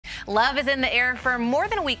Love is in the air for more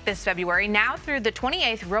than a week this February. Now through the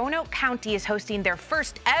 28th, Roanoke County is hosting their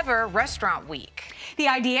first ever restaurant week. The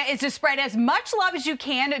idea is to spread as much love as you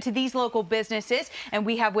can to these local businesses. And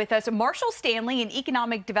we have with us Marshall Stanley, an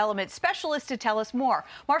economic development specialist, to tell us more.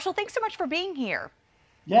 Marshall, thanks so much for being here.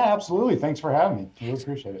 Yeah, absolutely. Thanks for having me. Really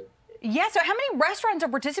appreciate it. Yeah, so how many restaurants are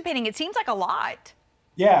participating? It seems like a lot.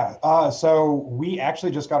 Yeah, so we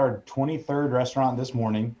actually just got our 23rd restaurant this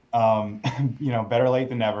morning. Better late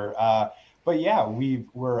than never. But yeah,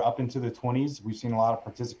 we're up into the 20s. We've seen a lot of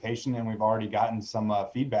participation, and we've already gotten some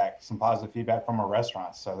positive feedback from our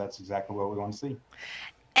restaurants. So that's exactly what we want to see.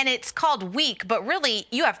 And it's called Week, but really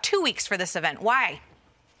you have 2 weeks for this event. Why?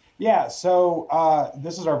 Yeah, so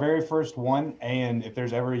this is our very first one, and if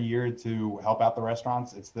there's ever a year to help out the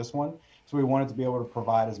restaurants, it's this one. So we wanted to be able to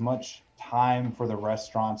provide as much time for the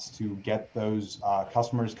restaurants to get those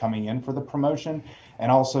customers coming in for the promotion.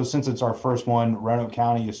 And also, since it's our first one, Roanoke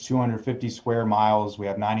County is 250 square miles. We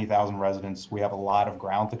have 90,000 residents. We have a lot of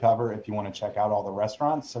ground to cover if you want to check out all the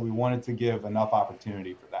restaurants. So we wanted to give enough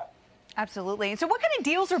opportunity for that. Absolutely. So what kind of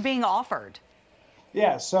deals are being offered?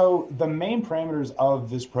 Yeah, so the main parameters of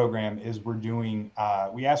this program is we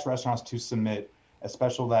ask restaurants to submit a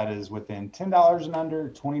special that is within $10 and under,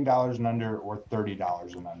 $20 and under, or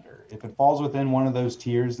 $30 and under. If it falls within one of those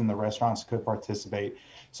tiers, then the restaurants could participate.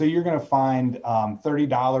 So you're going to find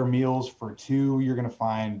 $30 meals for 2. You're going to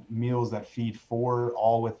find meals that feed 4,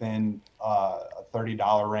 all within a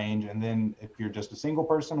 $30 range. And then if you're just a single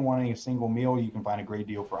person wanting a single meal, you can find a great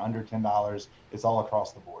deal for under $10. It's all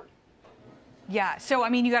across the board. Yeah, so I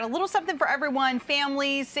mean, you got a little something for everyone,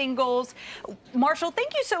 families, singles. Marshall,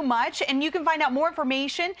 thank you so much. And you can find out more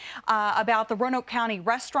information about the Roanoke County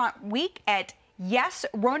Restaurant Week at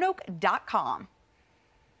yesroanoke.com.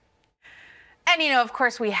 And, of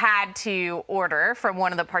course, we had to order from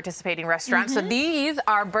one of the participating restaurants. So these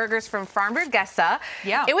are burgers from Farm Burguesa.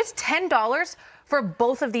 Yeah. It was $10 for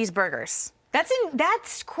both of these burgers.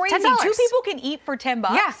 That's crazy. $10. 2 people can eat for $10.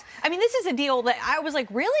 Yes. I mean, this is a deal that I was like,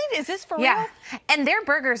 really? Is this for real? And their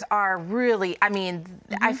burgers are really, I mean,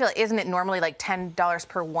 I feel, isn't it normally like $10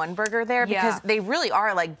 per one burger there? Because they really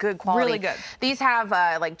are like good quality. Really good. These have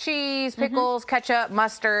like cheese, pickles, ketchup,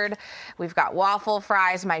 mustard. We've got waffle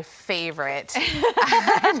fries, my favorite.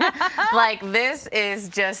 Like, this is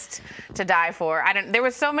just to die for. There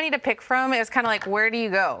was so many to pick from. It was kind of like, where do you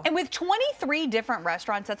go? And with 23 different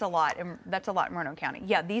restaurants, that's a lot. That's a lot in Roanoke County.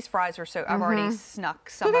 Yeah, these fries are so, I've already snuck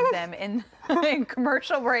some of them in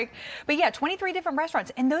commercial break. But yeah, 23 different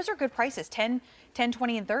restaurants, and those are good prices, 10,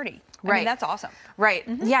 20, and 30. I mean, that's awesome. Right.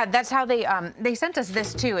 Yeah, that's how they sent us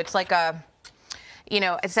this too. It's like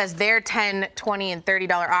it says their 10, 20, and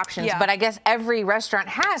 $30 options, but I guess every restaurant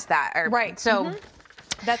has that. So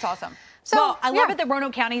that's awesome. So, well, I love it that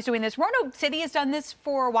Roanoke County is doing this. Roanoke City has done this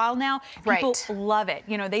for a while now. People love it.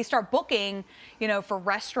 They start booking, for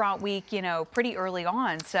restaurant week, pretty early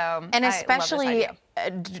on. So, and especially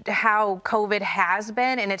how COVID has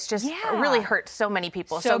been, and it's just really hurt so many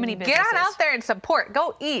people. So many businesses. Get out there and support.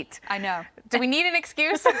 Go eat. I know. Do we need an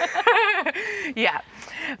excuse? Yeah.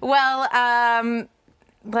 Well,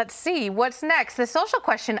 let's see what's next. The social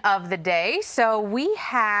question of the day. So we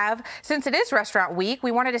have, since it is restaurant week,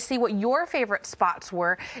 we wanted to see what your favorite spots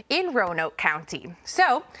were in Roanoke County.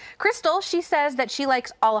 So Crystal, she says that she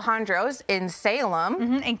likes Alejandro's in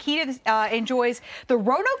Salem. And Keita enjoys the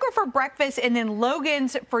Roanoke for breakfast and then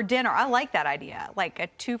Logan's for dinner. I like that idea, like a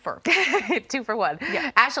twofer. 2 for 1.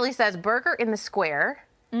 Yeah. Ashley says Burger in the Square.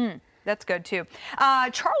 That's good, too.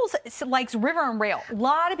 Charles likes River and Rail. A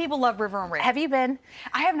lot of people love River and Rail. Have you been?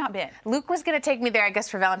 I have not been. Luke was going to take me there, I guess,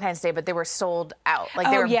 for Valentine's Day, but they were sold out. Like,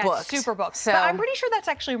 they were booked. Super booked. So, but I'm pretty sure that's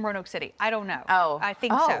actually in Roanoke City. I don't know. I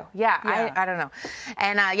think so. Yeah. I don't know.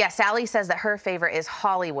 And, Sally says that her favorite is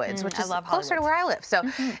Hollywood's, which is closer to where I live. So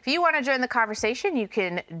if you want to join the conversation, you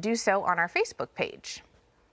can do so on our Facebook page.